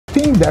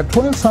think that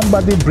when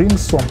somebody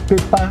brings some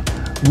paper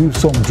with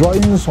some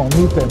drawings on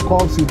it and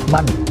calls it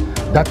money,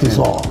 that is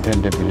all.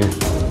 Then they believe.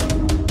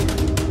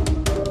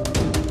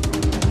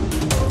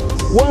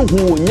 One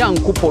who young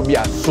couple be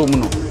a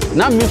sumno.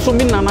 Na mi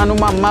sumi nana no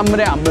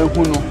mamre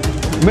amahu no.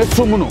 Me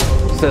sumno.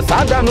 Se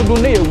sada no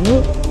do na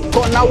ewu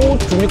ko na wo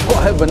tumi ko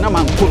heaven na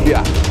man ko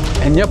bia.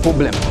 Enye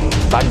problem.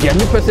 But the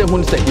only person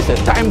who say it's a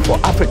time for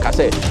Africa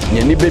say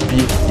ye ni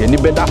baby, ye ni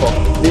beda ho.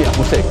 They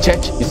who say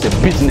church is a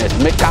business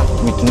maker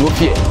with no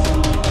fear.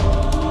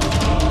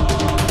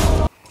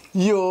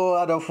 Yo,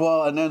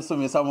 adofo anen so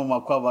me samo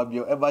makwa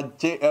babio eba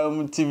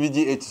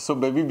JMTVGH so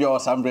baby bia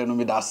osambre no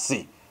me da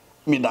se.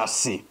 Me da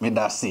se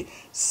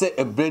se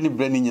e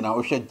brani nyina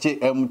wo hwe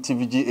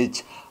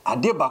JMTVGH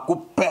ade ba ko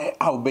pe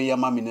a obeya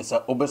mami ne se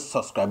obe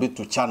subscribe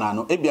to channel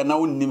no ebia na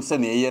wonnim se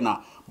na eye na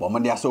bo mo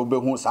de ase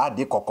obehu sa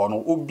ade kokko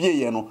no obie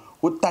ye no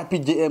wo type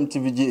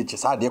JMTVGH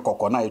sa ade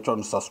kokko na ye twa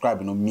no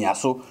subscribe no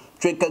miaso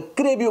twenka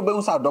krebi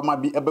obehu sa doma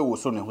bi ebe wo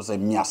so ne ho se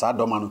miasa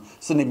doma no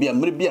se ne bia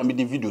mre bia me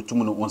de video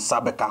tum no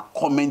onsa beka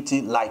comment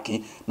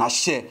like na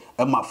share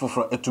e ma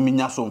foforo etumi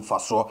nya so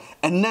mfaso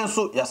enen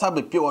so yasa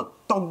be pie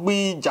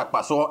togbi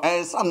jakpaso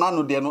sam na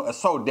no de no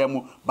eso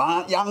dem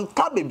ba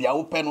yanka bebia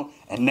wo pe no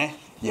ene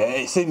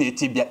ye se ne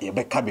tibia ye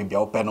beka bebia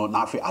wo pe no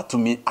na afi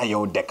atumi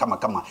ayo de kama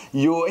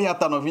yo e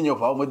ata no vinyo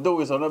fa mo do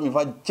we so no mi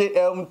fa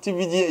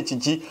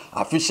JMTVGH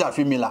official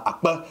female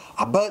akpa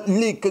aba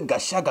link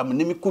gashaga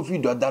me mi ko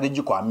video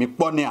adareji ko mi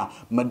pone a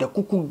me da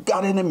kuku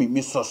gare na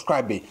mi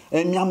subscribe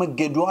mi am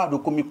gedo ado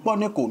ko mi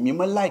pone ko mi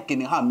me like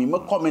ni ha mi me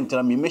comment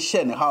na mi me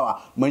share ni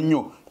ha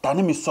manyo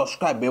tani mi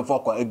subscribe e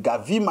for ko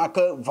gavi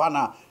maka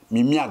vana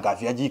mimi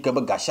agafia ji ke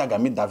be gashaga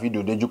mi da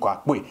video de juko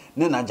akwe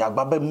ne na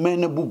jagba be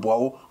mene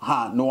bubo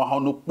ha no ha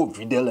no po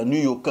video la New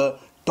York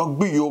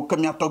togbi yo ke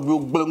mi togbi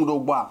ogblengdo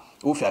gba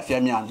o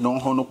fiafia mi no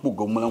ha no po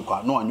gomlen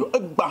kwa no anyo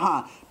egba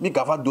ha mi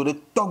gafa do de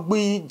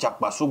togbi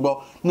jakpa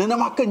sugbo ne na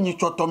maka nyi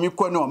choto mi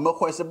ko no me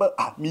ko se be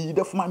mi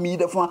de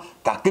fuma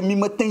ka ke mi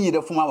meten yi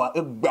de fuma wa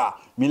egba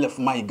mi le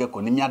fuma yi ge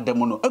ko ni mi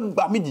ademo no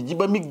egba mi jiji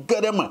be mi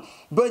gerema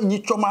be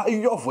nyi choma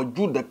yo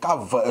voju de ka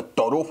va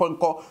toro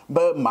fonko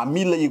be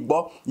mami le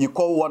igbo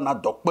yiko wona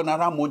dokpe na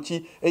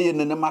ramonchi eye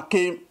ne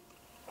make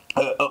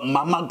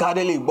mama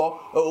garele igbo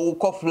o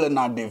kofle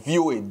na de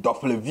view e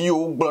dofle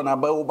view glo na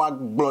be o ba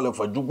glo le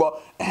fojugbo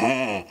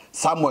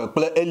Samuel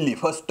ple eli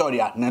first story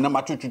na na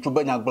machuchuchu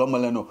be nya glo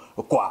mele no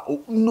kwa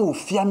no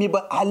fiami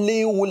ba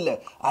ale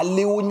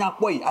wo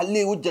nyakoi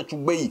ale wo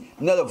jechugbe yi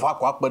na le va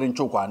kwa pere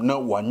nchokwa na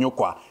wanyo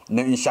kwa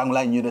na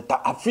inshangla nyi de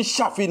ta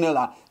afisha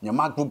finala nya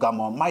maguga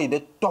mo mai de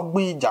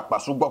togbi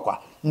jakpasu gbo kwa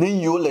na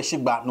yo le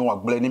shigba no wa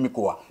gble ni mi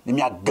kwa ni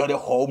mi agare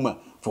home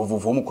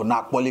fofofomu ko na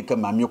akpoli ke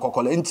mami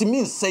kokole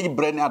ntimi sei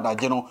brene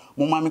adaje no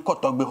mo mami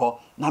kotogbe ho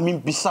na mi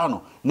bisa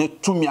no ne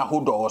tumi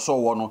ahodo oso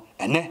wo no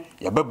ene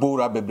ye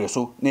bebora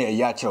bebreso na ye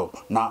ya chiro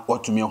na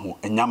otumi ho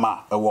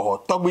enyama ewo ho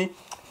togbi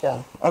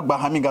agba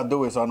hamiga do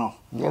we so no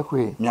ye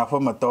kwe mi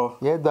afomato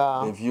ye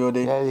da review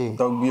de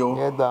togbi o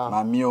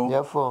mami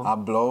o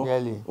ablo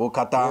o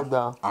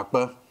kata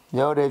akpe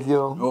ye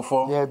review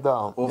ofo ye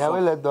da ye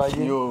wele do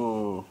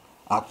yo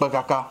akpe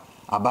kaka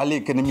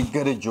abali ke mi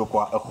gerejo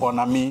kwa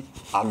khona mi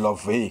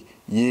alove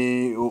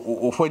ye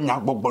ofo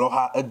nyagbogbo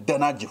ha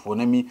edena jifo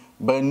na mi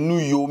be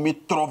nuyo mi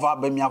trova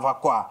be mi ava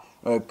kwa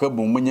ke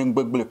bu munye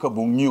ngbegbele ke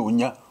bu nyi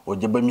onya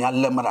oje be mi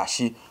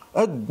alemrashi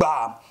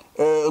egba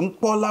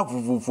npola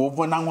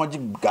vuvuvu na ngoji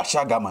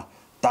gashagama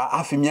ta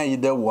afimi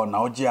ayide wo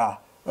na oje a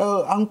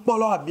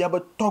anpolo abia be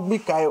togbi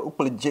kai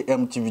okple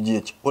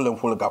JMTVGH olen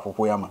folo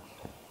gafofo yama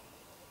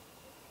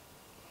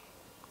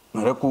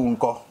mereku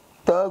nko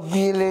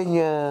Tobile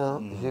nya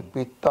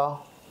jepito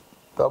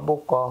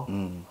tobuko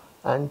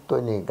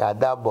Anthony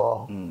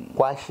Gadabo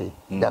kwashi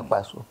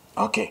jakpasu.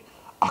 Okay.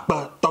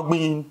 Akpa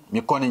togbin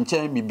mi koni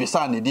nche mi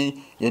bisa ne di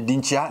ye di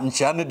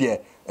nchia ne de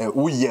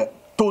uye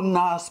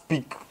tonal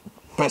speak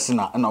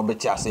personal na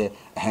obeti ase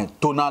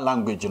tonal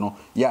language no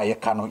ya ye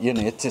kano ye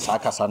na yete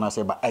sakasa na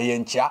se ba aye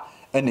nchia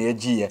na ye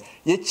giye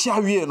ye chia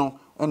wie no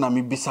na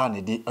mi bisa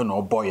ne di na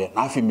oboye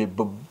na afi me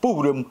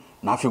bobowrem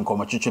na afi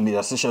nkomachichu ne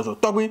ya seshe so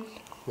togbin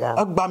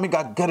agba mi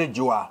ga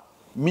garage wa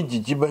mi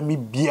jijiba mi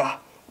bia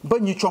ba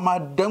nyi choma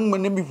dan me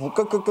ne bi fu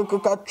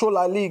ka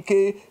chola le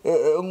ke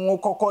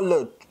ngokoko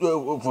le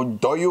vo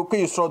doyo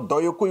ke so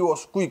doyo ko yo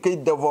sku ke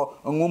devo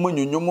ngomo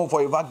nyonyomo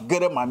vo va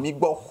gere mami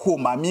gbo ho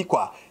mami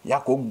kwa ya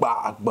ko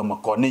gba agbama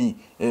ko ni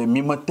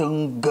mi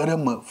matan gere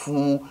ma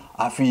fu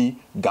afi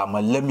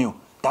gama lemio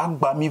ta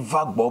gba mi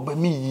va gbo ba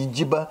mi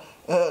yijiba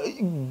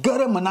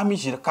gere ma na mi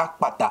jirka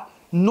pata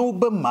no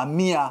ba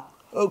mamia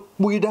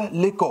puida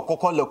leko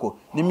kokoleko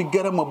ni mi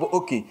gere mo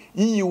okay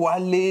yi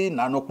wale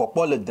na no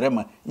popole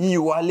drema yi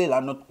wale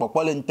la no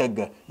popole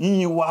ntega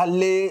yi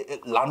wale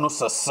la no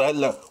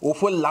sesele o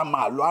fo la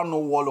ma lo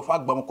anu wolo fa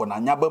gbam ko na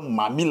nya ba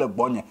mami le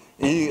gbonye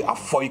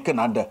afoi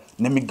kanada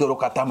ni mi gero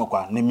kata mo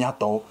kwa ni mi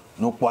ato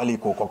no kwale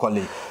ko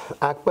kokole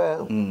akpe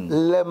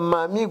le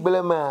mami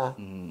gblema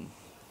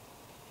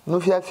nu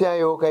fiafia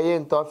yo ka ye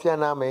nto fia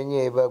na ma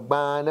enye be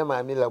gba na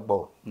mami le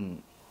gbo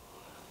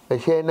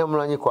she na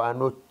mlo nyi kwa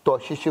no to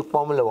shishi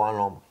pom le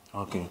wanom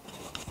Okay.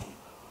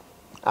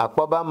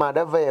 Akpoba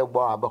madava ye bo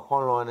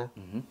abkhonlone.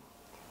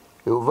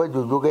 You va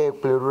jujuge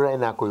plurure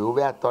na ko you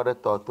be atore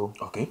toto.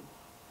 Okay.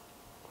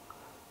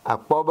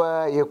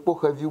 Akpoba ye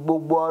kpoke vi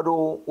gbogbo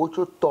aro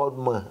ocho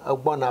todma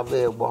agbona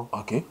ve bo.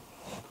 Okay.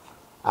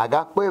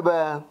 Agakpe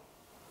be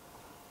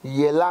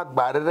ye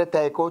lagbare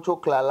ta ko ocho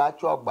klala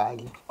cho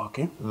agbayi.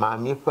 Okay.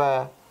 Mami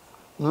fa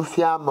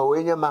nufia ma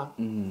wenyama.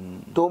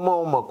 To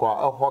mo mo ko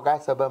hoga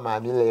sebe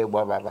mami le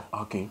bo baba.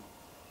 Okay.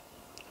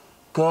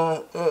 Ka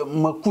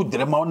ma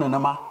kudre ma onana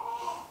ma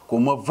ko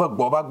ma va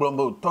gbo ba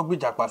gbo to gbi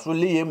japa so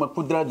le ma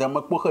kudre da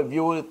ma kpo vi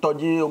o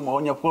toji mo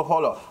nya ko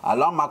holo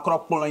ala ma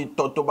krop pon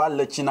to ba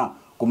le china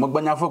ko ma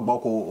gbanya fa gbo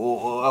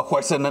ko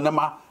khwese nana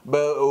ma be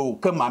o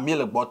ke mami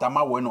le gbo ta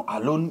ma we no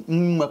alo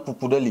ma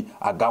kukudeli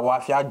aga wa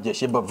fi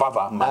ajeshe be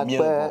vava mami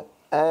le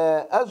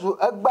azu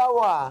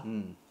agbawa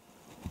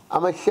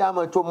amashia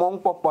ma to mo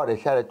npopo re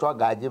share to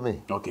gaji me.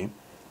 Okay.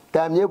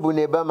 Tamye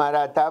bune ba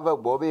mara tava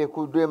bobe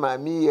kudwe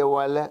mami ye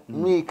wala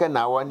mi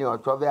kana wani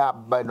otove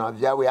abba no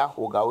via we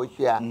ahoga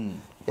oshia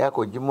ya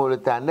ko jimolo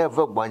ta na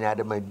va gbonya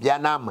de ma bia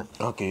na ma.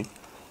 Okay.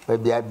 Ba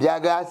bia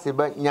ga se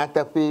ba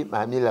nyata pe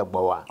mami le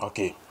gbowa.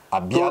 Okay.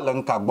 Abia le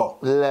nka gbo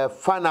Le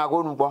fana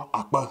go nu gbo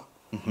apa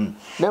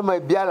na ma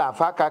bia la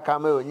fa kaka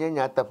me onye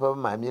nyata pe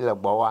mami le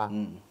gbowa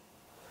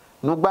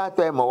nu gba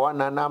to e mo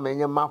wana na me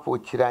nye mafo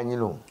chira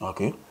nyino.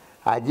 Okay.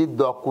 Aji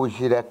doku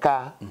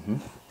jireka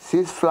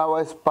 6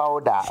 flowers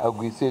powder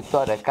aguisi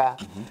to reka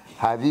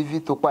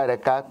havivi to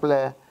pareka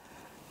ple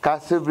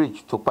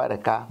Castlebridge to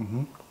pareka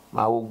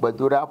ma wo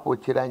gbadura po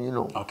chira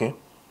nyino. Okay.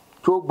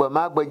 To gba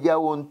ma gbaja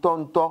wo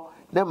ntonto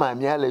na ma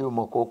mi ale yo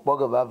moko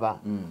poga baba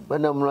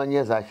bana mlo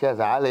nye za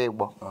sheza ale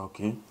gbo.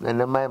 Okay.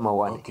 Na mai ma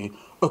wani. Okay.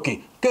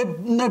 Okay. Ke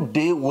na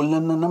de wala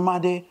na ma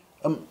de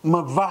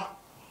ma va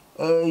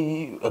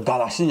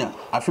galasinya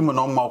afi mo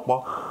no ma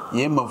okpo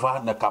ye ma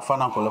va na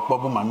kafana ko le kpo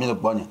bu ma mi le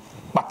gbo nya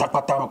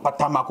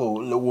pata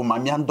mako le wo ma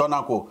mi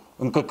andona ko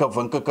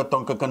nkeke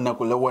ton keke na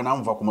ko le wo na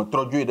mva ko mo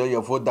troju de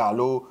ye fo da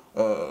lo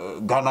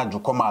Ghana ju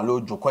ko ma lo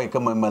ju ko e ke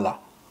memela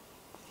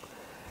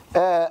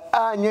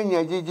a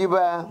nyenya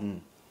jijiba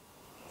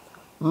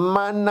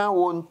mana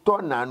wonto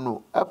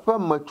nanu apa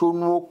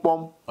machonu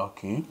opom.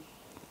 Okay.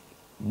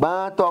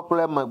 Ba to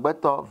kle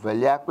magbeto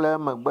velia kle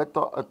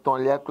magbeto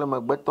etonlia kle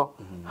magbeto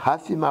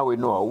hafi ma we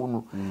no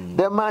awunu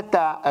de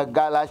mata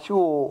galashi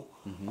o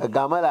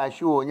gamala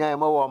shi o nya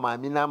ma wo ma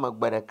mi na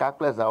magbere ka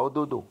kle za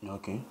ododo.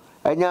 Okay.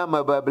 Enya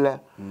mabable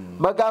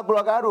maga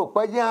glogaro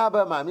kwaji ha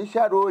ba ma mi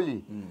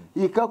sharoli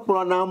ika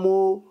klo na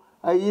mo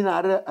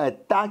ayina re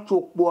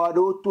atachokpo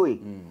ado toy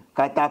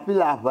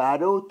katapila ba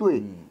ado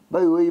toy ba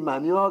yo yi ma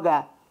mi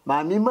oga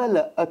ma mi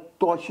mele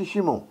eto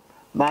shishimo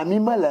mami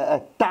mala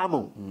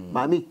tamu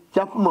mami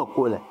chafu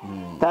makole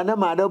tana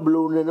mada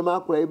blone na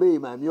makole be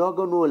mami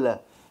ogano la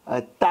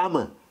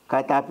tamu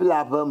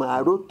katapila fa ma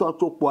ro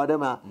toto kwade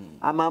ma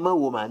amama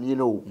wo mami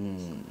no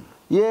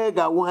ye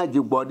ga wo haji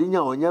gbodi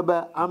nya onye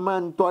ba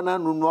amanto na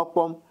nu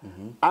nopom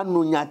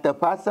anu nyata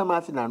pasa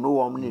ma fi na no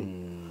wom ni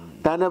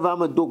tana va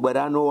ma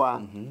dogbara no wa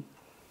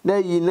na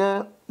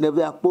yina na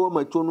via po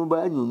ma chonu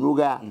ba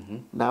nyunuga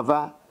na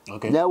va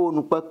ya wo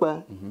nu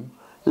papa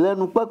le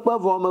nu pekpe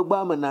vo me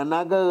gba me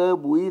nana ge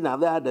bui na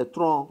ve de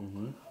tron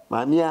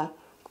mamia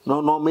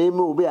no me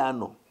obi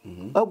ano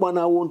e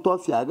gbona wo nto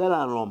fia ga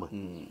la no me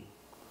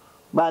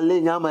ba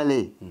le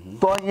nyamale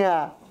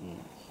tonya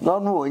no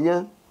nu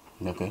onya.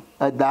 Okay.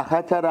 Da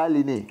khatara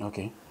line.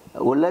 Okay.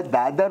 Wala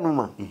da nu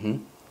ma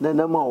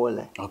na ma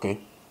wala. Okay.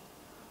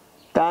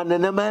 Ta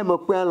na ma me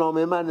kwa lo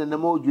me ma na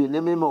ma oju ne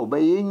me ma oba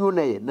yenyu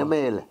na ye na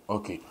me le.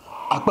 Okay.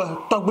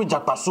 Akpa togbe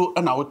japaso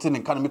na wote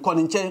ne kan me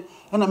koni nche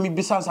na me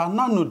bisansa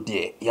na no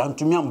de ya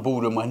ntumi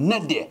ambowure ma na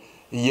de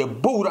ye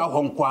bowura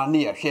honkwa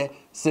ne ya hwe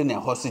se ne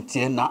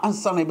hospital na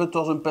ansa na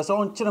beto so mpese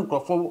on kire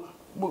nkrofo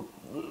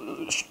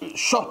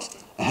short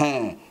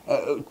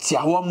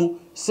tiawamu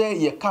se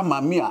ye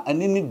kama mi a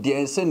ene ne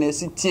de se na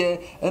sitie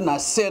na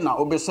se na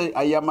obese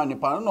ayama ne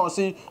pa na o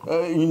se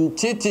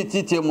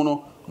titi mu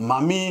no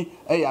mami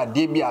ya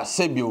de bi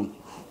asebio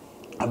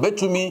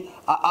abetumi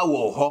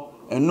awo ho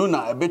enu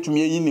na ebetumi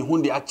yi ni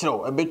hunde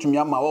akyerew ebetumi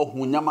ama wo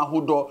hu nyama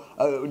hodo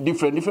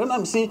different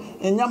na see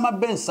nyama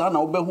bensa na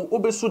obehu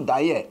obesu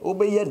daye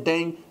obeye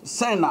den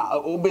sen na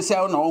obese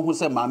na wo hu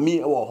se mami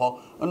wo ho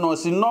no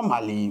si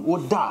normally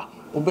oda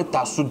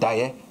obeta su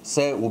daye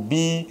se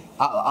obi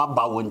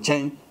aba wo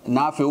nchen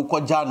na afi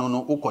ukoja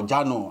no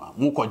ukoja no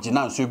mu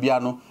kojina nso bia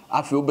no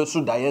afi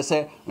obesu daye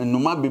se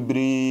numa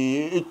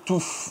bebre etu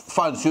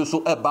fancy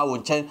so eba wo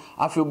nchen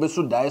afi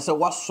obesu daye se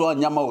waso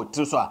nyama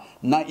otiri so a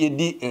na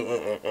yedi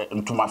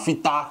ntuma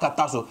fita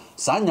kata so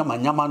sa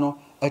nyama no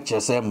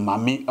echese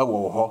mami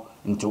ewo ho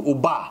nti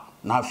uba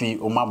na afi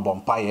oma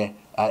bompaye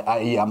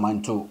ayi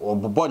amantu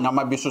obubo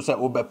nyama bi so se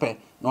obepe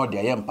na ode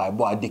aye mpa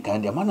bo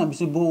adikan de mana bi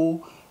se bo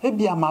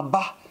ebia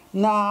maba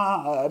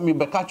na mi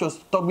bekacho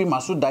togbi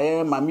masu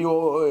daye mami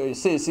o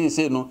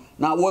se no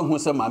na wo hu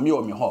se mami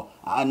o mi ho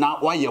na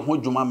wa ye ho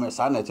djuma me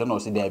sa na te no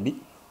se da bi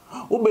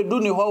obedu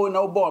ni ho na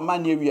obo ma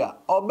na ewia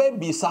oba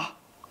bisa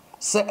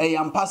se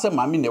eyampa se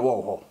mami ne wo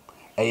ho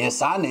eye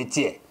sa na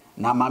tie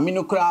na maame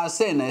no kura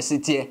say na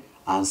esitie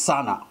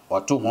ansa na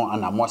oto ho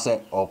anamo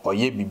se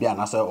okoye bibia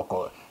na se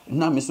okọ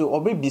na me so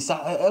obebisa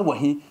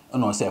ewahi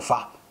na o se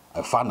fa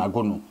na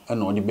gonu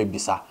na o de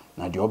bebisa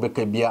na de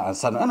obeka bia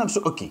ansa na me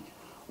so okay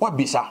wa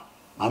bisa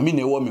maame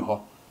na ewo mi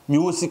ho mi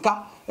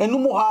osika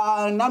enumu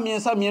ha na me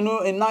nsa me no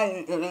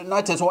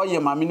na tese wa ye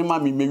maame no ma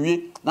me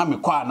mewie na me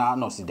kwa na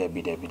no si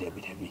debi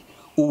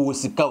o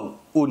sika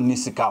o ni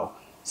sika o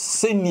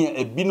senia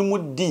ebinumu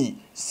di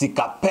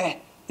sika pe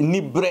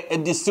ni bre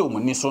edi se o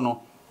ni so no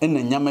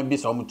ena nyama bi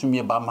so o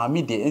mutumi ba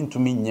maame de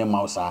entumi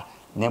nyema o sa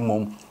na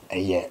mom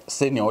eye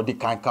senia odi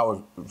kan ka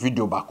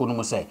video ba ko no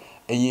mo se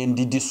eye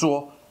ndidi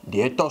so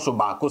de etoso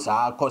ba ko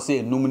sa ko se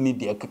enum ni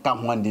de keka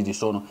ho ndidi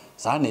so no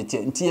sa na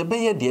tie nti e be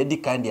ye de edi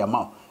kan de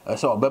ama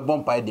so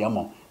obebon pa de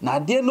ama na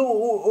de no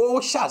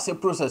o sha se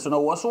process no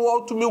wo so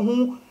wo tumi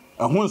hu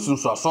ehun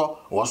sunsoso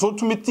wo so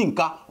tumi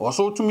tinka wo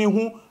so tumi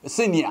hu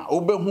senia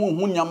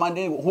obehu nyama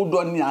de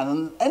hodo ni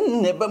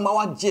enne be ma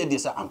wa je de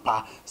sa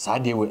ampa sa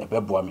de we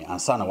ebeboa me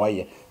ansa na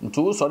waye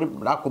ntu so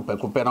bra ko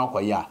pekupe na ko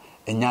ya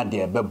enya de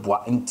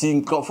ebeboa nti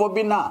nkrofo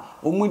bi na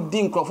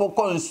omudi nkrofo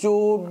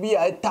konso bi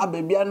eta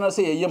be bia na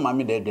se ye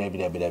mami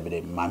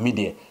de mami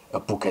de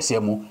epukese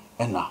mu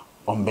ena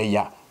ombe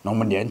ya no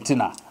mo de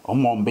ntina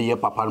ombe ye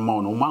papa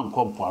no no man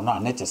kompo na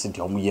na chese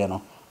de omuye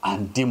no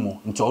andimo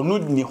nti onu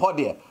ni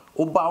hode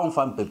oba on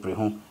fan pepre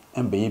ho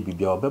embe ye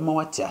bibia obema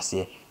wati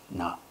ase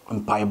na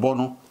mpaibo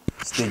no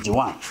stage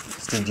 1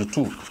 stage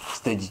 2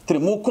 stage 3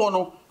 mo ko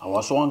no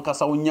awaso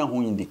wankasa wonya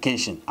ho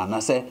indication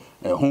anase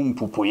ho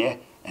mpupoye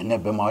ene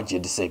be ma je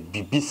de se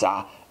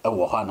bibisa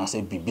ewo ho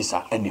anase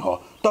bibisa eni ho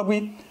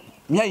tobi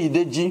mia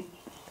yideji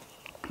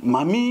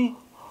mami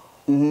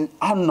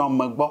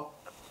anomagbo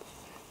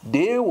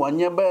de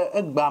wonye be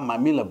egba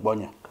mami le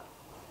gbonya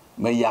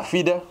me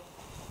yafide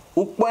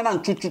ukpo na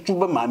nchuchuchu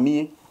be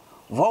mami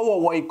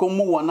vowo wo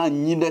ikomu wona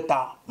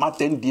nyideta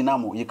maten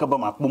dinamo yikaba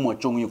makpomo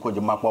chongu yikoje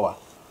makwawa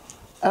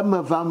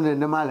amma famne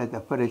ne mala ta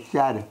fara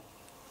share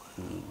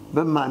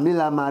be mami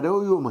la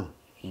maro yuma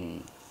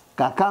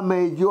kaka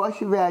me jo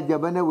shive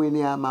ajabana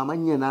weni mama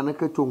nyina na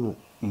ka chongu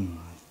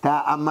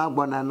ta amma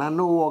gbona na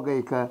no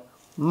woga ka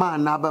ma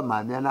na ba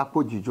mami na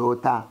pojijo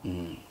ta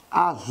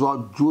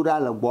azo jura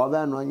le gbo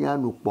ba no nya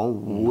nu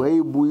pon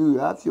we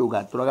buyu afi o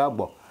ga troga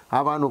gbo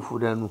aba no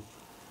fudanu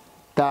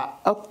ta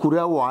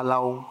akure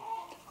walawo.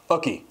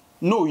 Okay,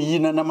 no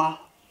yina nama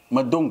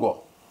madongo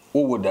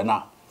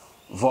owodana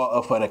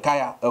vo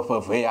ferekaya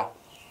efeveya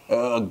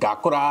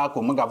gakura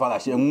ko mga vala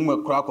she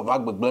mume kura ko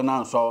vagbegble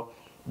na so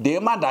de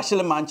ma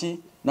dashile manchi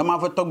na ma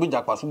fetogbi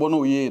jakpa subo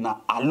no ye na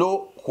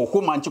alo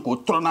koko manchi ko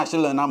trona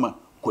shile na ma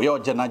ko yo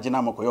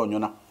jena ma ko yo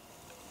nyona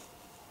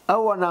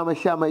awa na ma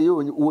shama yo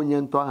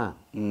wonye nto ha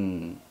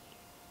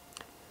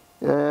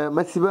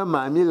masiba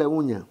mami la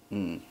wunya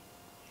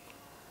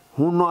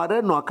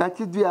hunore no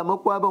kachi du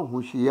amakwa ba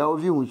hushi ya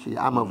ovi hushi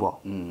amavo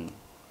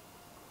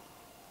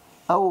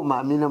awu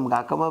mami nam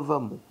ga kama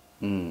vamu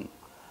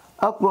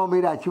akro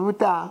mi da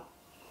chibuta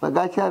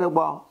maga share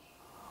gbo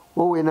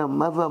wo we nam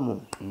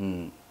mavamu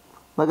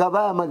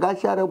maga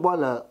share gbo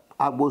la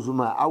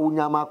agbozuma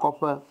awunya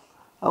makofa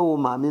awu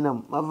mami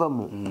nam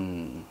mavamu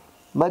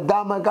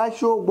madama ga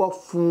sho gbo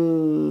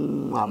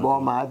fun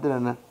abo ma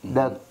adrana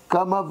da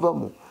kama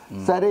vamu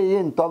sare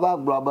yin to ba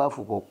gbo ba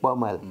fu ko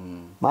pamal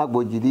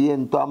magbo jidi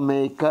yin to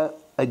make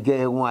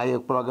aje hu aye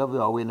proga vi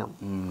owinam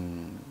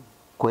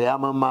ko ya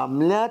mama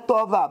mle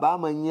to va ba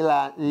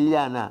manyila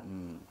liana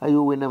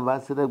ayo winam va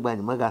sere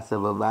gbani maga se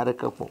ba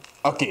baraka po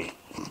okay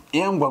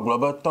yen gbogbo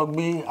ba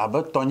togbi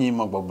abetonyi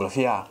mo gbogbo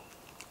fia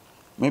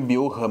maybe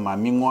o he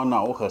mami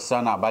ngona o he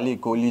sana bali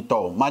ko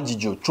lito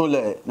majijo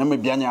chole na me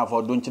bianya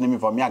afo don chine mi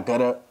fo mi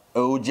agere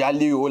o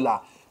jali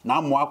ola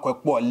na mo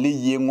akwepo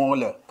liye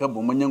ngole ke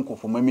bo manyen ko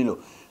fo mamilo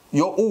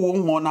yo uwo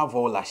ngona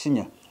vo la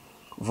shinya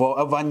vo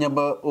avanya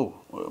ba o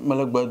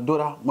malagba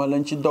dora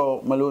malanchi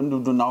do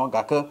malondu na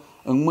ga ka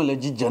ngmele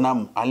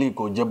jijenam ali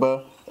ko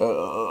jeba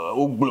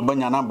o gblba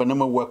nyana ba na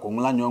mawe ko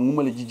nglanyo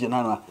ngmele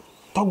jijena na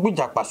togbi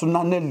jakpasu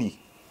na neli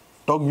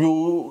togbi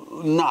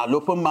na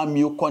lo pe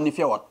mami ko ni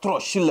fia wa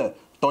troshile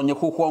tonye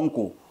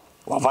khokhonko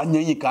wa vanya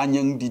yi ka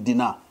nyen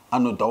didina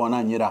anu do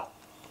na nyira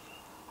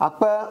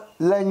apa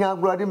lenya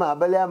glodi ma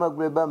bele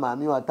amagbe ba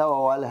mami wata wa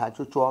wale ha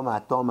chuchu ma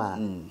to ma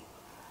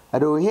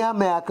ado hia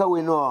me aka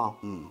we no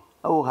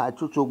awu ha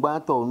chuchu gba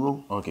to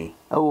nu okay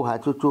awu ha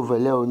chuchu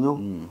vele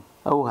onu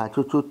awu ha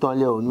chuchu ton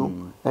le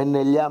onu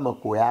enelia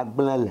mako ya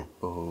gblele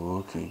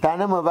okay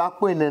tana ma va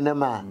pe nene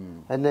ma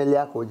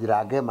enelia ko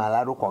jirage ma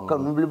la ru ko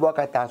kan nu blibo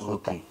ka ta so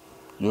ta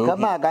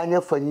kama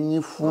ganye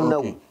fanyi fu na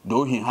okay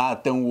do hi ha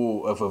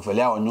tenwo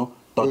efefele onu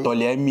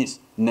totole miss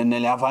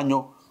nenelia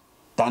vanyo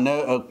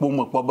tana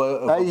kpomo kpoba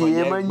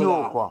efefele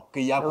manyo ko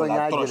ke ya ko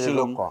la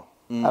troshilom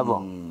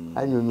abo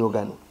anyonyo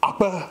gano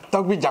apa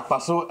tagbi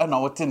jakpaso na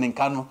wote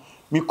ninkano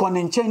mi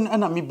konenchen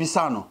na mi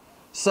bisano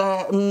se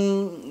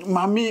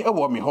mami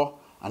ewo mi ho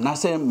ana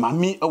se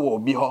mami ewo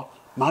bi ho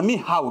mami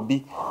ha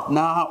obi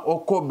na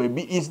oko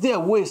baby is there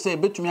way say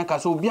betumi aka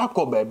so obi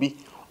akọ baby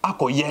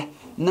akoye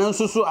na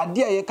nsusu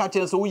ade aye ka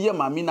chen so wo ye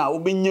mami na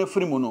obenya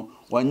firi mu no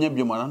wanya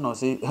bi mo na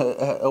say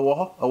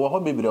ewo ho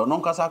bebre ono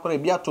nkasa akora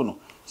bi ato no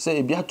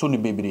say bi ato no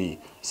bebre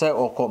say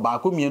okọ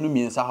baako mienu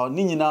miensa ho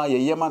ni nyina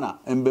ye yema na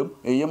embem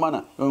yema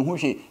na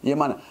nhunhwe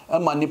yema na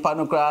ma nipa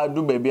no kra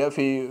du bebre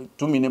afi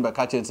 2 minute be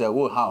ka chen say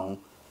wo ha ho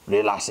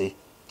relax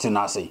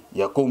tinase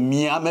ye ko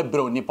mia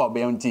mebre nipa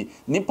be nti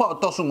nipa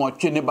otoso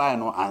nwotwe ne bae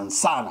no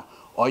ansana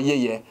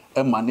oyeye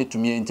ma ne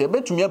tumi nti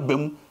betumi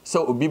abam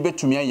say obi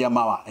betumi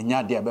ayema wa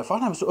anya de be fa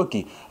na so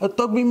okay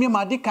togbi mi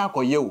ma de ka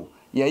akoye o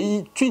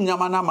ye twi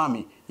nyama na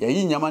mami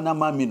ye nyama na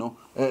mami no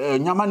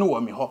nyama no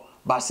wo mi ho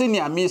ba se ne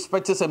ami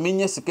expect se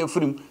menye sika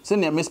frim se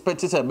ne ami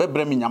expect se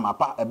bebre mi nyama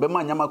pa ebe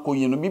ma nyama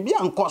koyi no bibia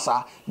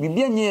nkosa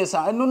bibia nye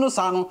sa enu no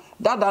sa no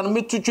dada no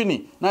metutwi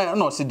ni na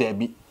no se da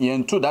bi ye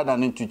ntu dada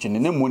no tutwi ni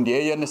ne mu de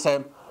ye ne se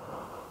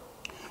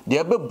de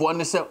ebe bo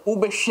ne se wo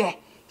be hwe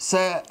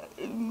se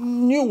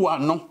new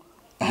one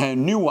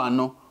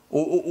no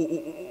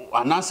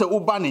anase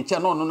uba ne che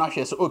no na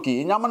hwe se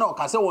okay nyama na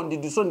okase won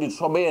didi so ndi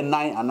so be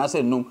 9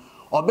 anase num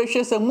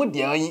obehwe se mu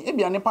de ayi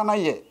ebia ne pa na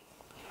ye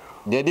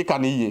de di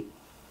kan ye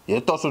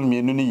ye toso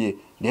mienu ni ye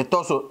de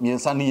toso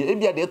miensa ni ye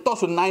ebia de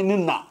toso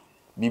 9 na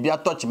bibia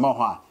touch ma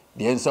ho a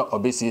de ense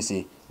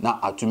obesiese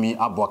na atumi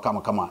abo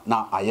kama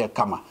na aye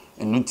kama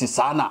enu nti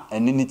sa na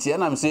enu ni tie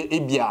na me se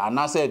ebia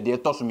anase de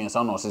toso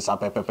miensa no se sa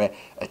pepepe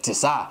ti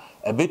sa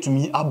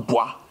ebetumi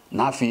abo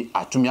na afi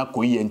atumi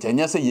akoyi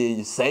entenye se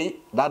ye sei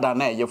dada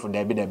na ye fu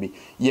dabi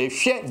ye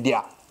hwe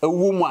dia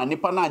ewu mu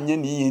anipa na anya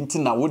ni ye nti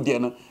na wode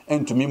no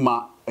entumi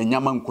ma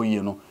enyama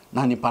nkoyi no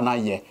na nipa na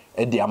ye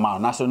e dia ma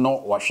na so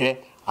no wo hwe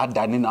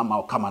adani na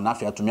ma kama na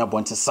afi atumi abo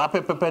nti sa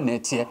pepepe na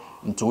etie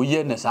nti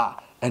oye ne sa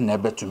ena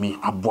betumi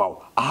aboa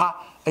aha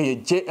eye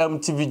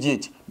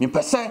JMTVGH mi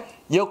pese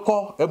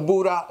yekọ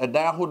ebura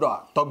edan ahodo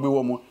a togbi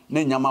wo mu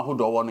na nyama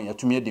ahodo wo no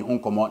yatumi edi ho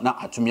nkomo na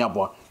atumi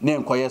aboa na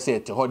enkoye se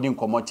ete ho di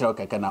nkomo kire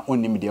keke na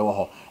onim de wo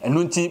ho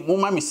enu nti mo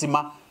ma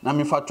misima na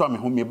mi fatwa me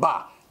ho mi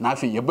ba na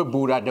afi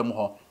yebebura dem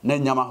ho na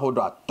nyama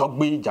ahodo a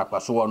togbi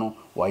jakwaso wo no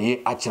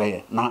waye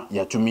akire na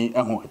yatumi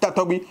ehu ta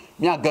togbi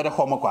mi agare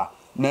ho mokwa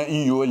na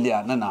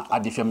iyolia na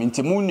adifem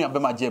nti mu nua be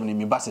ma jem ni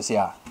mi ba sese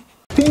a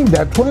think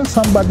that when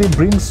somebody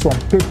brings some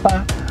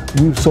paper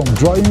with some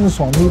drawings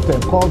on it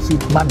and calls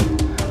it money,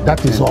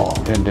 that is all.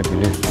 Then they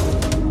believe.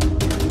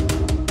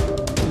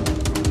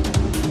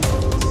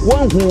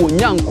 One who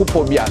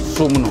nyankupo bia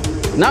somno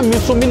na mi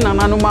so mi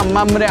nananu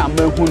mamre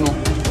amahu no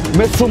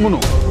me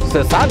somno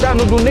se sada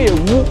no do na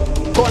ewu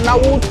ko na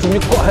wo tumi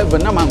ko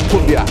heaven na man ko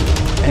bia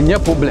enye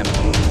problem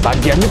but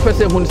the any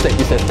person who say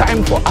it's a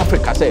time for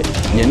Africa say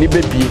ye ni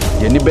be bi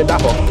ye ni be da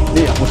ho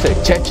they who say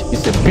church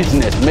is a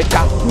business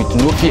maker with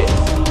no fear.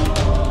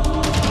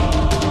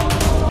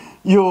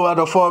 Yo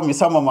adofo mi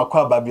sama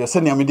makwa babio se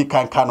ne amedi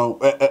kanka no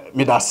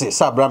mi da se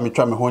sabra mi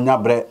twa me ho nya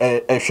bre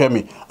hwe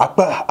mi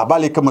akpa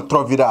abale ke mo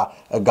trovira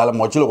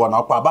galamojilo wona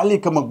akpa abale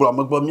ke mo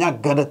gblo mi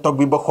agade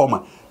togbi be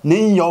khoma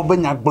ne yo be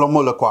nya gblo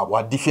mo le kwa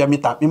wa difia mi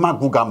ta mi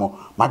maguga mo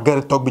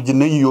magare togbi ji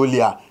ne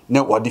yolia ne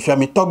wa difia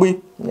mi togbi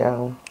yeah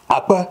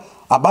akpa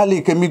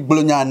abale ke mi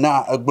gblo nya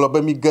na gblo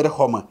be mi gere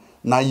khoma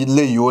na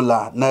le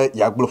yola na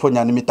ya gblo fo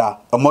nya ni mita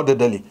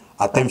modedeli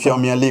atemfia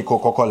mi le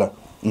kokokola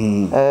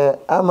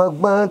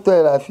amagban to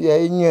la fia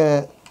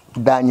nya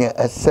danye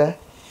ese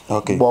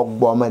okay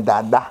gbogbo me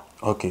dada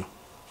okay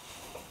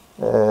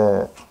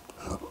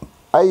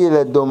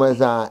ayele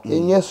domaza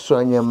enye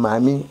sonye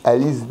mami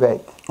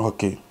Elizabeth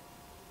okay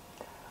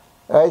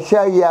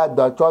Aisha ya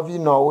do tovi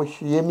no wo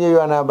hie mi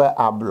yo na ba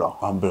ablo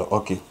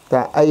okay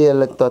ta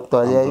ayele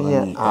toto ye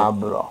nya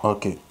ablo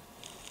okay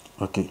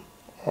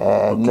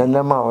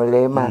nana ma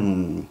ole ma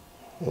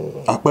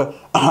akpa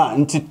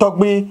nti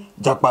togbi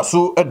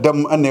jakpaso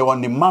edem ene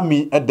woni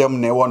mami edem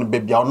ne woni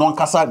bebia ono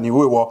nkasa ni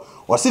wewo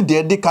wose de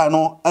edika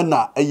no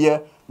na eye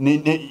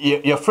ni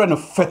ye friend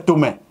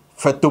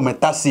fetume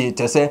tasi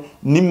tese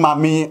ni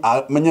mami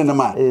menye na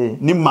ma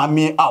ni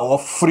mami a wo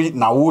free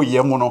na wo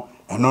ye mu no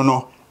eno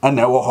no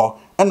ena wo ho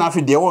ena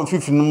afi de won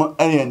fifinu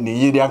eye ni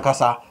yiri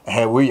ankasa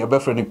we ye be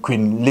friend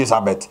Queen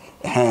Elizabeth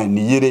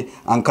ni yiri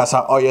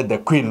ankasa oye the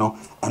queen no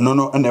eno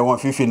no ena won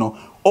fifinu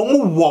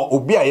omu wo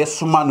obi a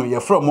yesuma no ye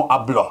from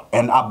ablo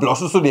and ablo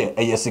so de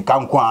eyesika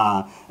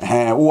nkwa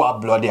wo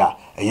ablo de a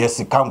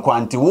eyesika nkwa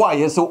nti wo a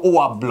yese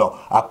wo ablo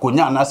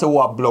akonya na se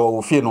wo ablo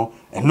wo fie no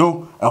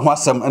eno ho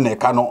asem ene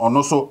ka no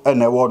ono so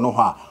ene wo no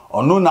ha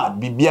ono na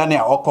bibia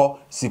na okọ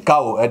sika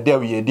o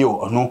edewe de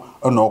ono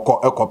ono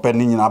okọ ekope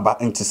ni nyina ba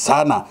nti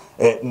sana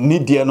ni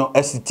die no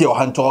esiti o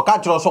hanto ka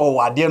kiro so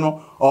wo ade no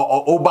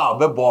oba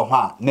obebo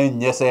ha na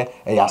nyese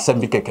yasem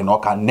bi keke no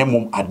ka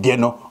nemum ade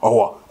no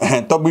owo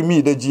togbi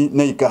mi deji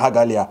na ika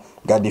hagalia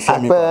gadi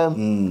fami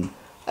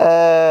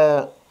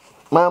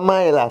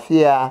mama ila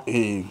fia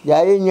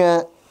ya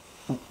yenya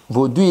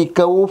vodu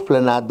ika wo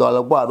flena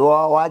dole gbo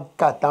wa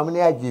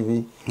katamni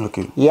ajivi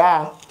okay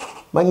ya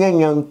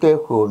manyanyang te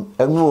ko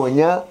enu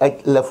onya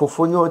le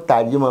fofonyo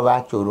tadi ma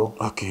ba choro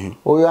okay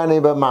o ya ne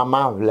ba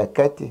mama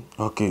vlekati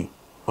okay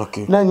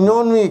na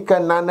nyonu ika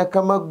na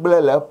kama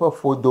gblela pa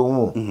fodo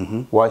mu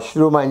wa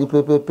shiro manyi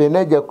pepepe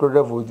na je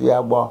kro vodu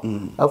ya gbo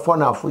afọ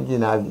na fuji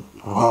na bi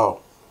wow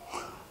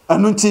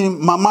Anunti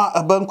mama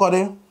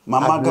abenkode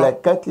mama ga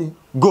Ableketi.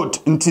 good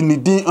nti ni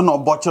din no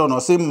bochero no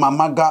say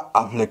mama ga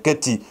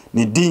ableketi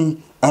ni din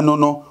eno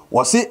no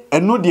wo say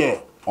eno de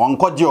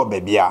onkoje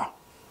obabia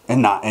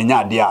na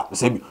enya de a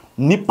say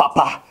ni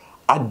papa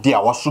ade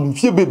a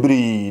wasomfie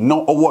bebre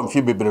no owo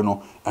mfie bebre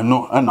no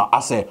eno na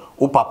ase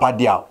o papa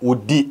de a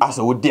odi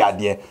ase odi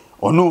ade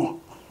ono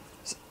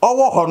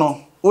owo ho no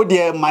o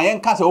de mayen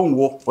ka se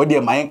onwo o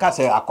de mayen ka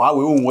se akwa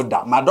we onwo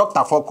da ma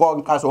doctor for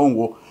call ka se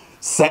onwo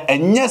se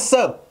enye se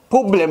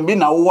problem bi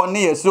na wo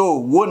ne yeso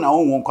wo na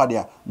onwo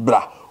kwade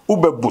bra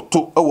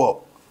ubebuto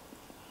ewo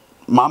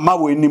mama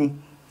we nim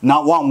na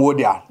wan wo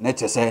dia na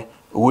chese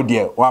wo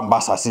de wan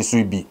basase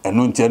so bi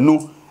enu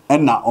ntenu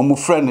na omu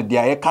friend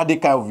dia ye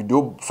kadika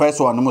video first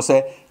one mo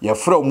say ye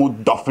frɛ mu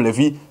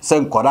doflevi se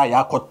nkora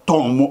ya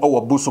koton mu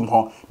ewo busum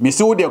ho mi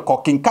se wo de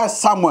kokinka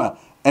Samuel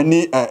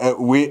eni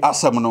we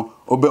asem no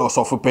obe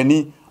osofo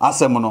pani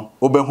asem no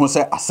obe hu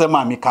se asem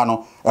amika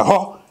no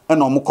ɛhɔ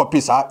na omu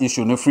copy sa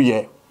issue no free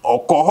ye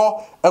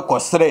okoho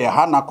ekosre ye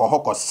ha na koho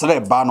kosre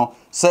ba no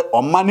se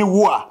omane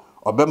wu a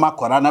obema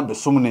kora na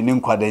besum ne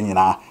nkwada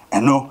nyina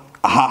eno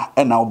aha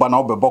na oba na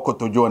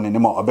obebokoto jo ne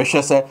mo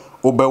obehwe se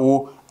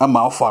obewo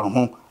ama ofar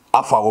ho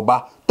afa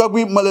oba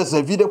togbi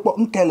malese video po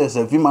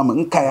nkelese vi mama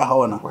nkaya ha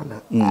ona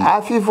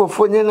afi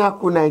fofonye na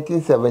ku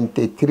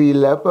 1973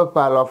 le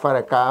papa lo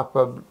fare ka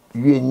pa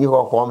yenyi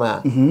ho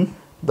koma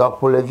donc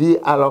pour le vie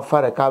alors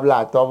fare ka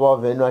bla tobo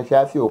venu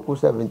afi oku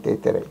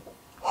 73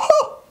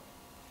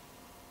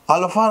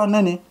 alofara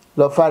nani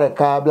lo fare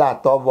ka bla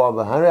tobo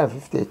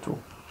 152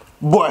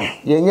 boy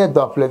yenye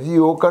dople vi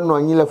o kan no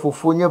nyi le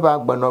fofonye ba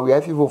gbano we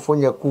afi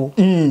fofonye ku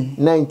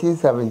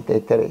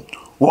 1973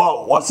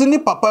 wow wasini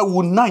papa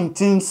wu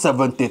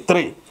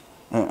 1973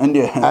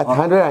 at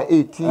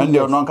 118 and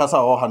you non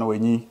kasa o hanu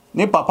wenyi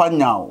ni papa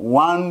nya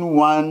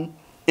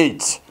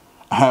 118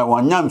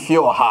 wanya mfie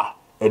oha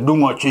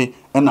edumotwe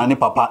na ni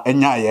papa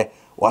enyaye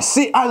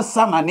wasi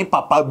ansa na ni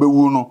papa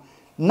bewu no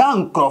na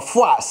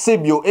nkrofo a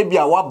sebio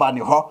ebia waba ni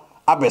ho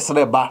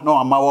abesre ba na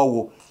amawa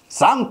wo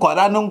sa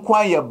nkora no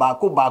nkwa ye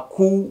baako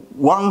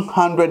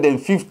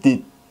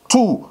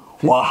 152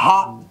 wa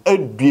ha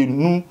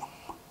eduenu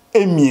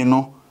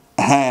emienu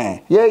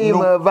ye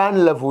ima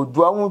van level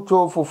do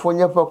awuto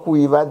fofonya faku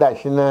iva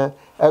dashina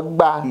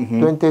egba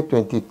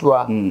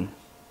 2023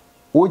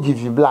 oji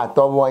vibla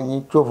to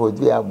wonyi trovo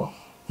du agbo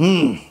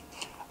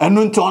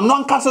enu nti ono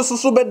nkase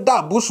susu be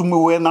da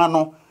busumu we na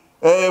no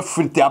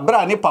friti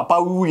abra ni papa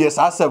wu ye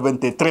sa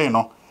 73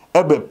 no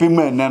ebe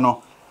pime ne no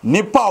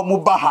nipa omu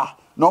ba ha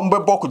no mbe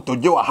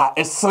bokutoje wa ha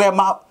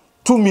esrema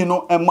tumi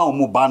no ema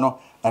omu ba no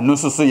enu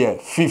susu ye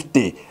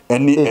 50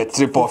 eni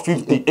triple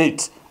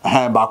 58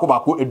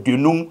 baako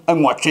eduenum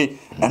enwotwe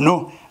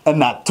eno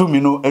na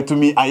tumi no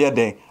etumi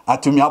ayeden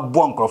atumi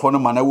abo nkrofo no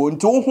mana wo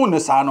nti wo hu ne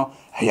sa no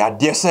ya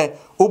de se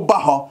oba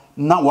ho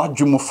na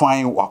wadwum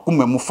fan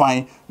wakomam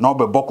fan na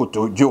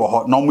obebokoto gye wo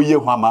ho na omo ye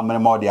hu amamre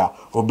ma ode a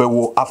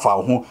obewo afa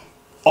ho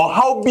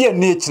ohaw bia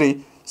na ekire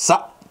sa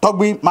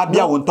togbi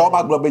mabia wo nto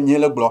ba glo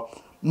benyele glo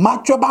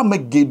matweba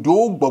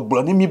magedo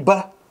gbogbo ne mi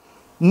ba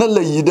na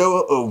la yide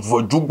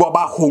vodugbo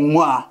ba ho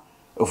mu a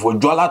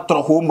vodwala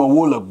tro ho ma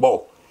wo le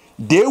gbo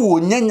de wo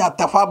nyanya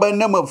tafa ba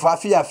na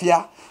mafafia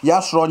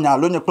ya sro nya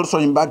lo nye perso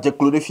yimba je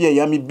chlorifia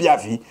ya mi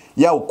biafi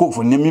ya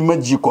okofu ne mi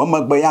maji ko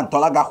magba ya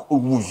ntolaga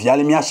wu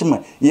viale mi ashima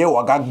ye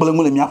waga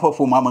gblemu le mi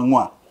afofo mama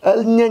nwa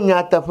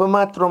nyanya tafa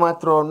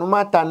matro no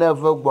mata na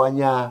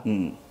vegbonya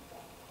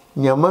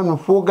nyama nu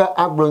fuga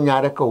aglo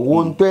nyare ka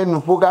wonto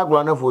nu fuga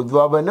aglo na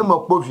fodu aba na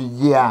makpofi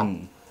ji a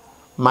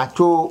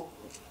macho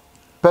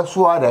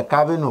persuade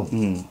kabinu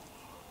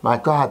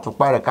macho hatu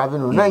pare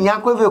kabinu na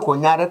nyakwe ve ko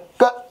nyare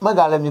ka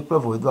magala mi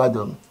profodu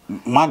adom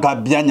maga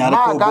bia nyare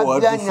ko bo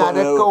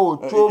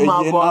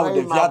na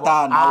de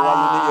fiata na wale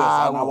ni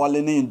yesa na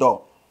wale ni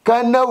ndo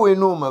kana we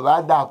no ma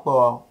ba da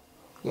po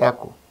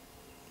yako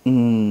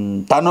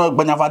tano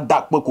gbanya fa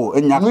da pe ko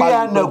enya pa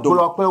ya na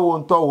glo pe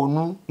wonto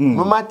wonu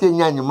no mate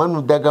nyanye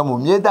manu daga mu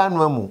mi da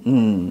no mu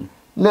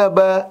na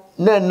ba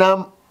na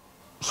nam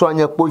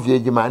sonya povie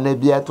jima na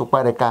bia to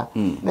pare ka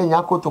na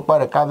nyako to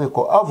pare ka be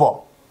ko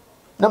avo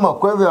na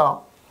makwevio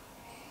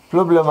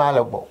problem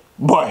alebo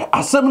boy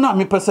asem na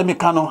mi pese mi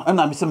kano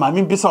na mi se ma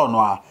mi bisa ono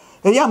a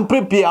ya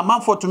mprepie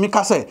amanfo to mi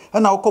kase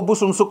na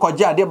okobusum so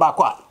koje ade ba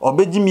kwa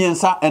obeji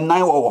miensa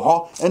enan wo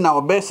ho na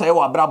obese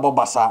wa brabo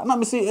basa na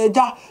mi se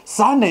eja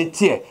sa na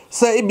etie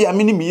se ibia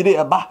mi ni mire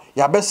eba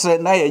ya besre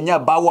na ya nya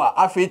bawa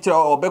afi kire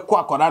obekọ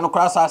akọra no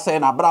kra sa se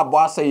na brabo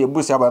ase ye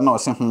busia ba na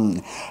ose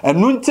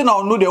enu nti na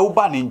onu de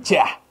uba ni nche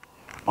a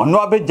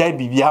onu abegya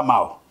bibia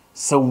ma o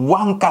se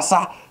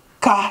wankasa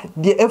ka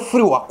de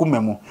efri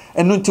wakomemu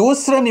enu nti wo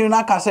sre ni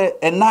na ka se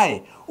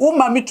enai wo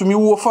ma mitumi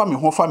wo fa me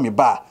ho fa me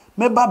ba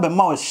me ba be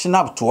ma o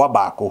snap to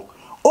baako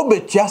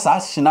obetua sa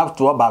snap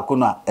to baako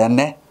no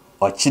ene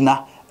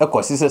ochina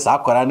ekosise sa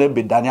akora na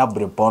bedani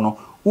abrepon no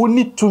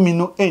woni tumi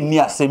no eni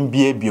asem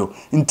bia bio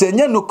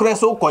ntenye no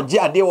kreso ukoje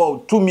ade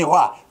wo tumi ho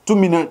a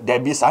tumi no da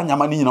bi sa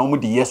nyama ni nyina wo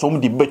de yeso wo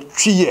de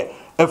betwie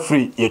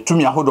efri ye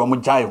tumi ahodo mo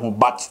jai ho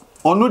but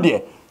onu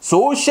de so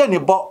wo hye ne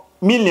bo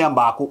million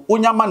baako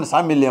onya ma ne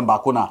sa million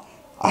baako na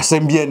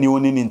asem bia ni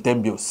oni ni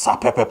ntembio sa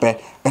pepepe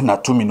na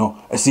tumi no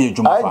ese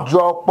edwuma fa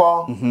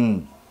adwopo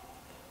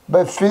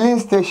be filling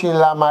station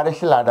la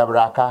marish la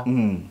dabraka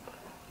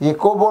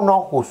ikobo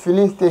no ko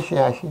filling station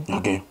ashi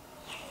okay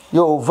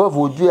yo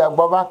vevodu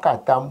agbaba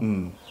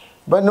katam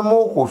be no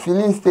mo ko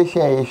filling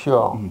station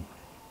yesho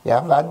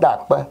ya va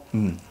dakpa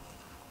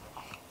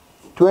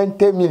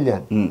 20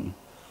 million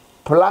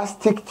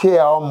plastic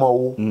chair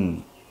omo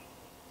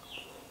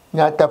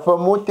nya tafa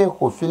mote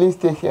ko filling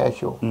station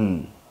yesho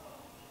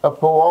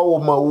apo wo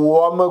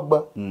wo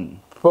magba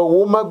fo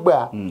wo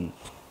magba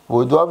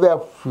wo do be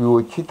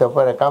fuo chi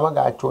tafa kama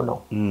ga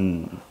chono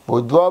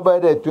wo do be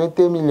de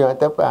 20 million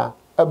tafa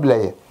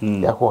ablaye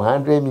ya ko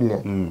 100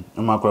 million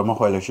makro ma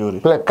khwele shuri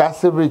plus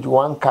Castlebridge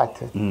one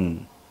cat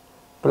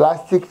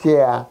plastic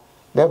chair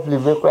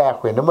definitely kwa ya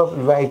kwa na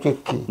priva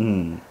ikeki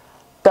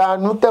ta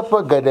nu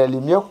tafa gadali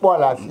mi ko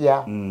la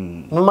fia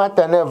nu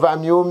mata na va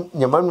mi o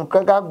nyama nu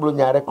kaga gblo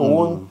nyare ko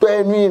won to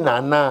enu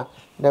na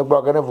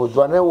gbogana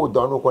vodwa na wo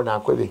donu ko na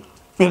kwebe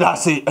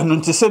midase enu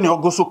nti se ne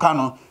ogoso ka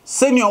no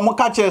se ne omo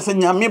ka kire se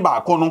nyame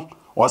ba ko no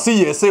o se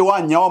ye se wa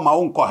nya o ma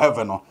wo nko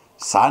heaven no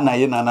saa na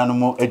ye nananu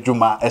mo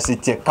adwuma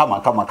esitie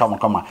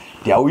kama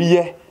dia wo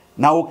ye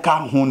na wo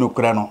ka hu no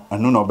kura no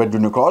enu na obedu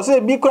no kura o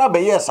se bi kura be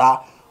ye saa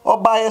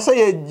oba ye se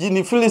ye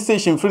gini filling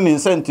station free ni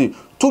senti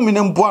 2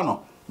 million bua no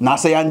na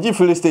se yanji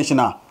filling station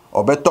a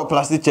obeto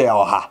plastic chair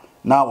o ha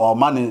na o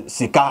ma ne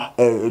sika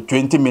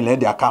 20 million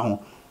dia ka hu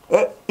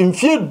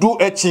mfie du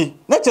echi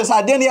na chesa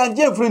ade ne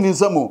yanji free ni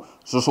nsamo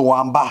so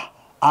wamba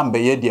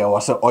ambe ye dia wo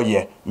se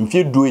oye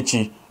mfie du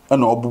echi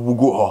na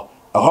obubugo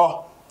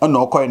ho na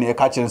okoy ne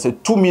ka kire se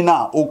tumi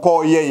na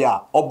okoye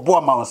ya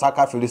obo ma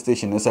Osaka filling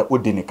station se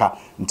odinika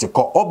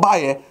ntiko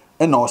obaye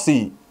na o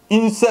se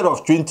instead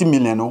of 20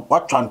 million no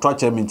what transfer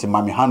chairman to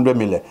Mami 100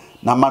 million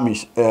na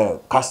Mami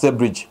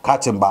Castlebridge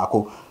catching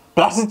baako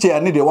plastic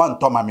chair ni de one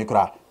to Mami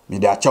kra me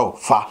de achew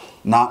fa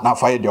na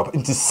fa ye de op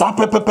nti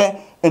sapepepe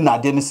na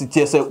de ne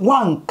sitie se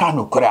one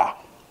kanu kra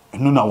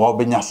enu na wa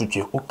obenya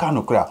sotwe o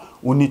kanu kra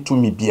oni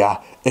tumi bia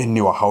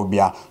eni wa haw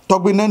bia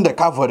togbi ne de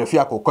cover de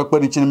fia ko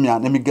kwakpani chinimia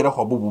na mi gere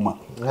hobubu ma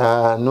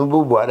no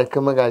bubu ada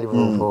kama gali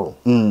bubu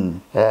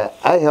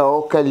ai ha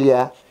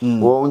okalia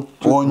won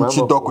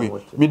chi dokwe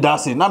mi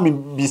dase na mi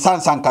bi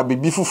sansan ka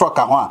bebi fufro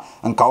ka ho a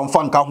nka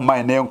wonfa nka ho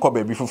man na enko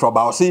bebi fufro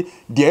ba o se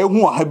de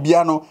ehu ha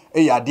bia no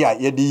e ya de a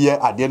ye de ye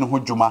ade no ho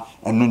dwuma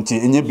enu nti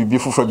enye bibi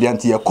fufro bia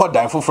nti ye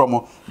kodan fufro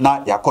mo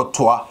na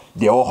yakotoa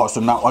de wo ho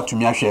so na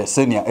watumi ahwe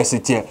senior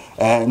esitie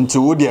nti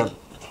wo de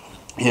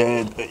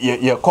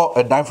ye call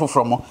a dine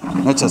from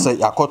na che say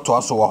yakoto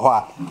aso wo ho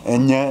a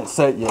enye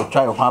say ye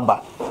twa yo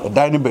aba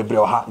dine bebre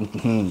wo ha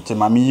ti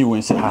mami yi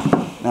won se ha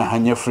na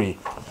hanye free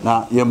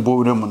na ye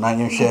mbo ne mu na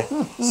ye hwe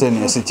se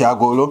ne se ti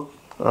agolo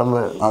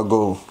amen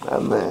ago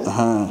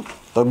amen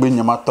to gbe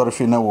nyama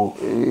torfi na wo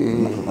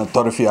na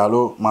torfi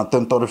alo ma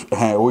ten torfi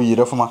o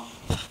yire fuma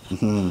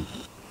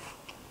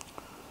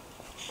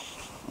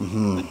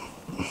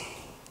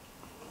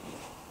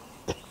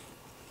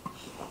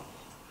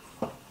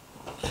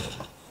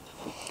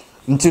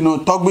ntino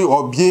togbi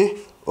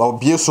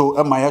obie so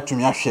ema ya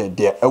tumi ahwe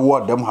de ewo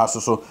dem ha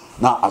so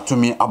na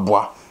atumi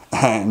aboa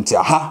nti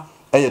aha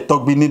eye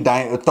togbi ni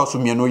dan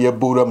tosumie no ye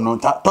boram no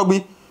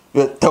togbi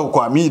tew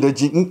kwa mi de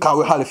ji nka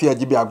we halafia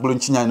ji bi agbolo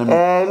nchinya na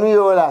mi mi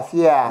yo la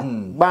fia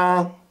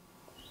ba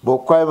bo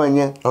kwa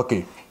manye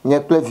okay nye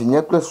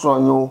kle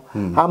sonyo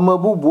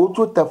amabubu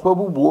to tafa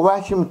bubu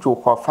ba shim to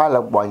ko fa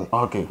la bonye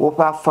okay wo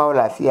pa fa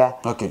la fia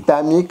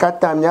tami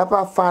katami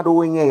apa fa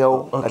do nye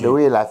yo ade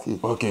we la fi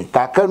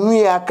ka kanu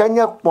ya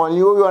kanya ponli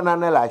yo na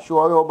na la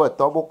sho yo ba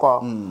to bu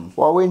ko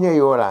wo we nye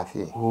yo la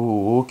fi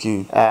oh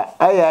okay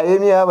aya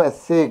emi aba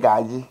se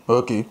gaji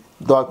okay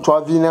do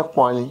to vi ne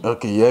ponli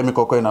okay ye mi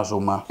kokoi na so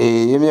ma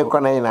emi ko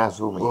na ina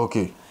so mi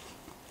okay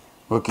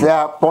okay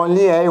ya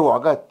ponli ai wo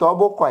ga to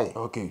bu ko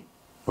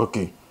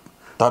okay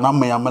tana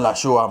me amala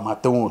show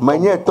amaton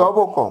manye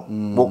toboko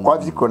boko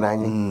ziko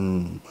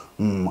nanyi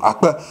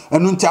akpa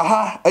enu ntia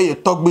ha eye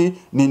togbe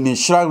ni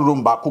shrine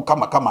room ba ku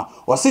kama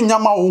o si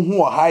nyama wo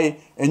hu o hai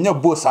enye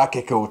boss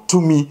akeke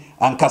otumi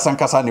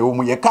ankasa ne wo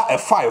mu ye ka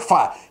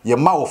e5 ye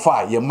ma wo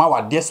fa ye ma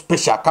wa de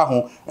special ka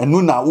ho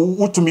enu na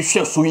utumi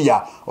hwe so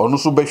ya onu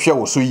so be hwe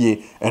wo so ye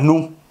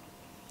enu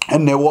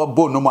ene wo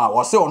bo no ma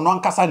wo se ono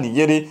ankasa ne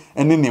yere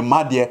ene ne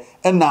made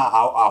na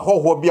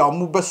ahoho bia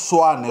omu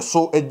beso a ne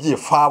so agi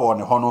fa wo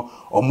ne ho no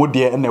omu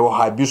de ene wo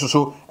ha bi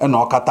so ene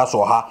okata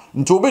so ha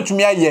nti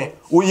obetumi aye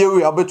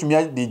oyewe obetumi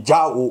de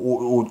ja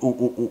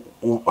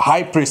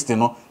high priest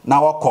no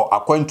na wako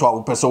akwantu a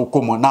wopese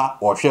wokomo na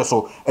wo hwe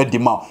so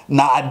edima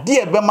na ade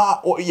ebema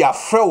ya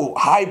frɛ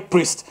high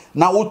priest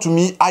na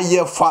wotumi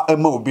aye fa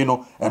ema obi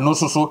no eno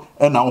so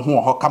ena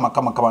ho ho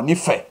kama ni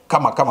fe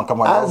kama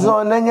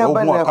azo na nya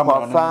ba ne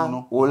kwafa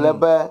wo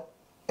leba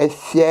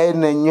efie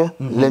na nya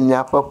le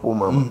nya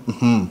papuma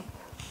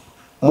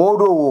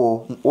modo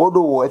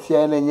wo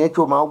efie na nya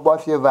choma gbo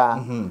fie va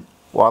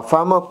wa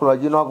fama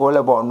proje no go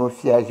le bo no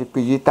fie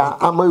ajipijita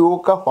amayo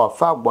ka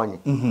fa gbonye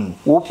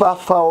wo pa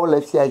fa o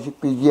le fie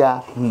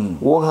ajipijia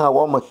wo ha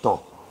wo moton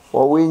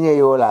o wenye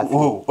yo la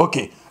oh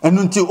okay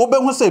enu nti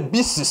obehu say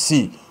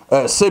BCC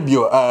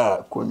sebio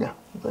konya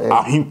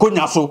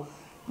ahinkonya so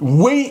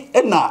wei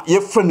na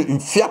ye friend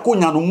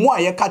mfiakonya no mu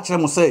a ye ka kire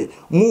mu say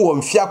mu wo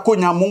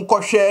mfiakonya mu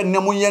nkɔhwɛ ne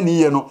mu ye ne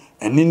ye no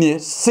enini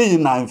sei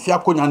na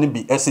mfiakonya ne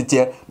bi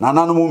esitie na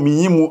nanu mu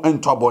miyimu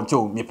ntobonte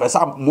o mi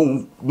pesa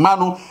mu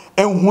manu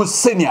enhu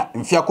senia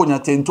mfiakonya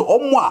tento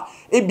omo a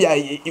ebia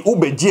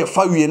ubegie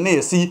fa wie na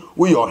yesi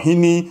wo yo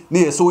hini na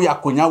yesi wo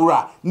yakonya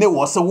wura na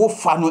wo se wo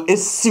fa no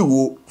esi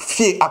wo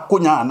fie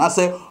akonya na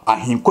se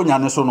ahinkonya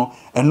ne so no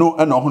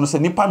eno ho no se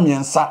nipa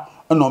miensa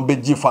no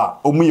beji fa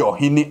omu yo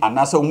hini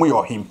anase omu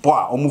yo himpo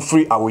a omu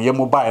free awoye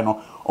mobile no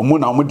omu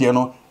na omu de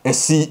no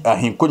esi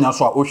ahinkonya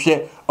so a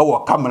ohwe ewo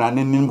camera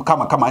ne nim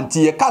kama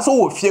nti ye ka so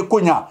wo fie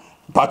konya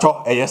pacho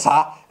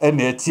eyesa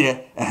ene etie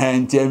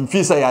nti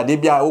emfisa ya de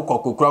bia wo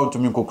kokokura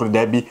ntumi kokoro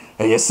da bi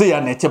eyese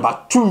ya na etie ba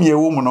tumie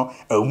wo mu no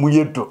omu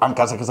yedo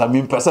ankasa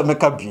mi mpese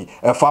meka bi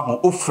efa ho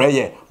ofre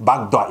ye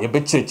backdoor ye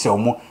be cheche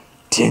omu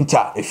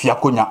tiencha efia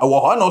konya ewo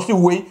ho na so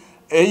we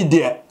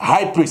de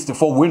high priest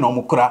for we no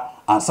mukura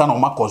ansa no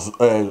makos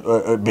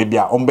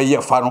bebia ombe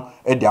ye fa no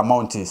e de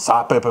amount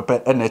sa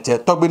pepepe eneche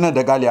togbi na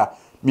de galia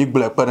mi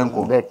gble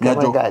perenko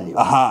miajo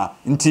aha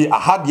nti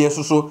ahade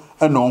soso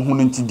eno hu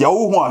nti de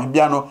wo hu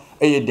ahbia no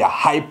e de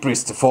high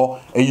priest for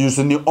e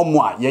use ni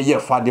omo a ye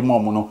fa de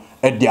mom no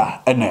e de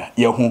ene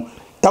ye hu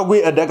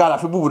tagwe e de gala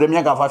fe bubu de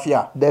mi ga fa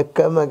fia de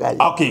kamagali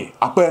okay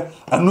akwe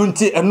enu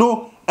nti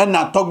eno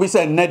na togbi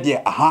se ne de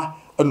aha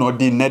no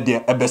di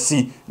nede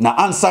ebesi na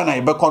ansa na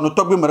ibeko no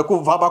togbi mereko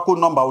vabako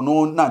number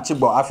no na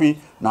chibo afi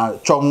na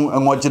chom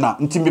ngojina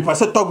ntimbi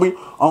pase togbi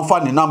onfa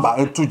ni number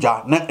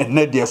etuja na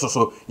nede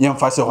soso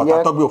yemfa se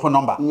hota togbi ofo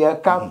number nya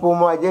kapo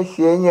mo aje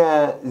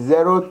shenya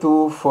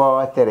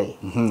 0243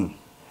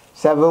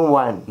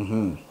 71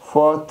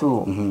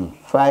 42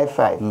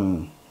 55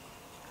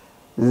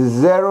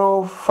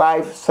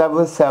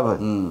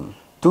 0577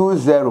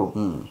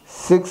 20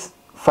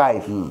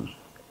 65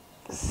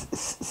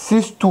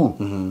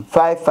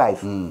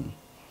 6255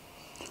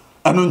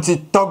 anunti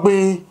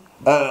togbi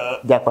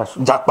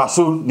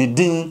jakpaso ni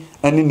din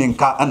eni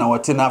ninka ana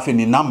wote na afi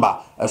ni number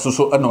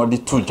soso ana odi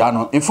tuja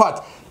no in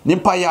fact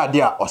nimpa ya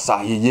ade a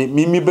osaheye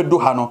mi bedo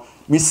ha no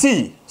mi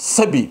see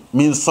sebi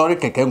mi sorry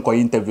keke nko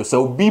interview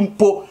so obi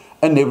mpo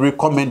and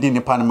recommending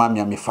ni pan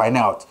mami mi find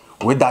out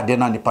whether de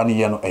na ni pan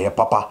ye no eye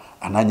papa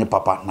ananye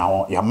papa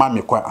na ya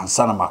mami kwa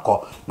ansana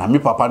mako na mi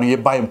papa no ye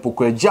buy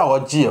mpoko agya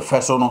oji e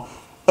feso no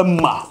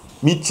emma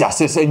mi tia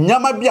se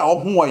nyama bia wo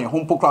ho ye ho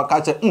mpokra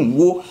ka che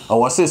nwo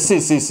wo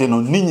se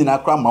no ni nyina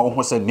kra ma wo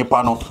ho se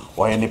nipa no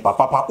wo ye ni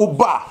papa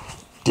uba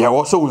de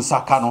wo so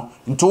unsaka no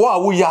nto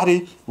wo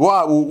yare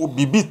wo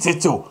bibi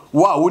tetew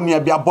wo nia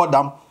bia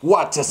bodam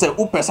wo tese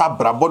upesa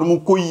brabod mu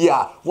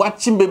koyia wa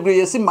chimbebre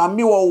yesi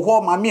mami wo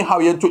ho mami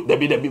ha ye to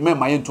debi me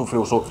ma ye to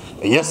frɛ so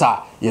yesa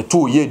ye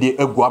to ye de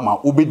egu ama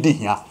obedi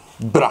hia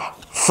bra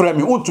frɛ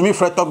mi untumi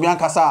frɛ to bia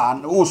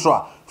nkasa wo so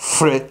a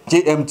frɛ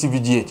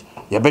JMTVGH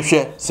ya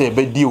behwe se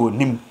ebedi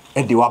onim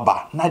edi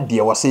waba na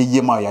de wo se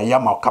yema ya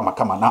yama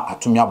kama na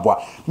atumi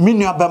aboa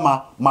minu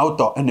abema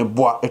mauto ene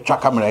boa etwa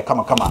camera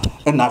kama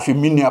na afi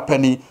minu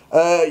apani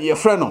ye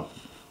frɛ no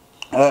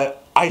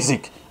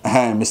Isaac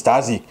Mr.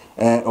 Isaac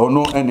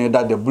ono ene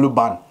da the blue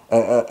band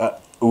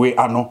we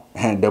ano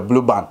the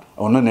blue band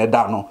ono ne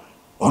da no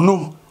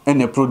ono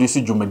ene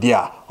produce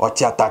jumedia o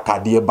theater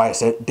kadie by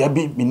se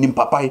debi minim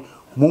papai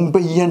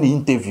mumbe ye ne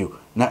interview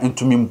na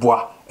entumi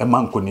mboa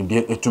emanko ni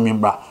de etumi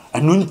mbra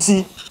enu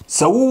nti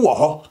se wo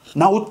ho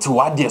na wote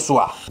wade so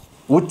a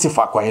wote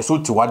fa kwaye so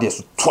wote wade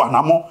so to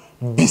anamo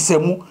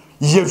bisemu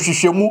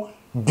yehwehwemu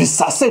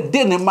bisase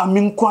de ne ma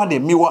mi nko ade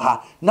mi wo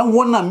ha na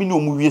wona mi no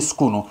mu wie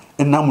school no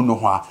enam no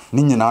ho a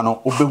ni nyina no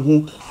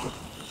obehu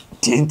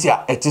tientia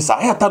etisa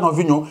eta no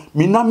vinyo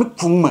mi na mi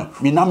kuma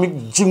mi na mi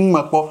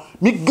jimma ko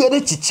mi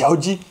gere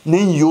chichaoji na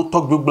yo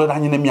to gbogbo na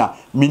nyina mi a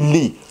mi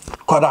li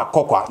koda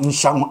kokwa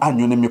nsham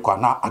anyo na mi kwa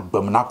na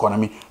agbam na kona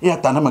mi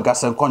eta na mega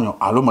senkonyo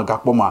alo mega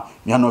kpoma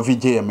mi no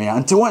vije me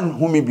anti wan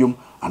hu mi biom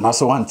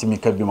anase wan ti mi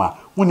ka bioma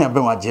woni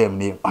abem ajem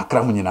ni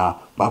akra mu nyina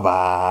bye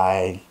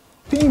bye.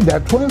 Think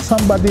that when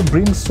somebody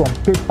brings some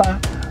paper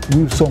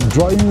with some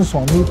drawings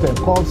on it and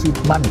calls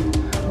it money,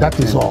 that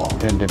is all.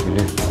 Then they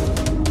believe.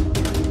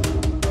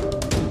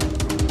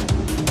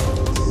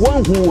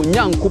 One who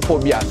young couple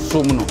be a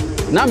sumno.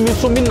 Na mi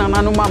sumi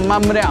nana no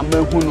mamre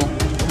amehu no.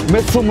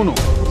 Me sumno.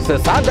 Se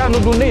sada no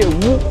do ne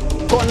wu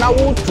ko na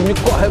wo tumi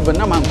ko heaven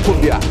na man ko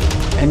bia.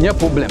 Enye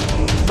problem.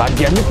 But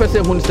the me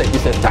person who say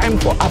it's a time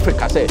for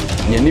Africa say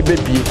ye ni be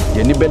bie,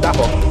 ye ni be da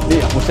ho.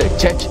 They who say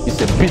church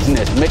is a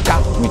business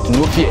maker with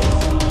no fear.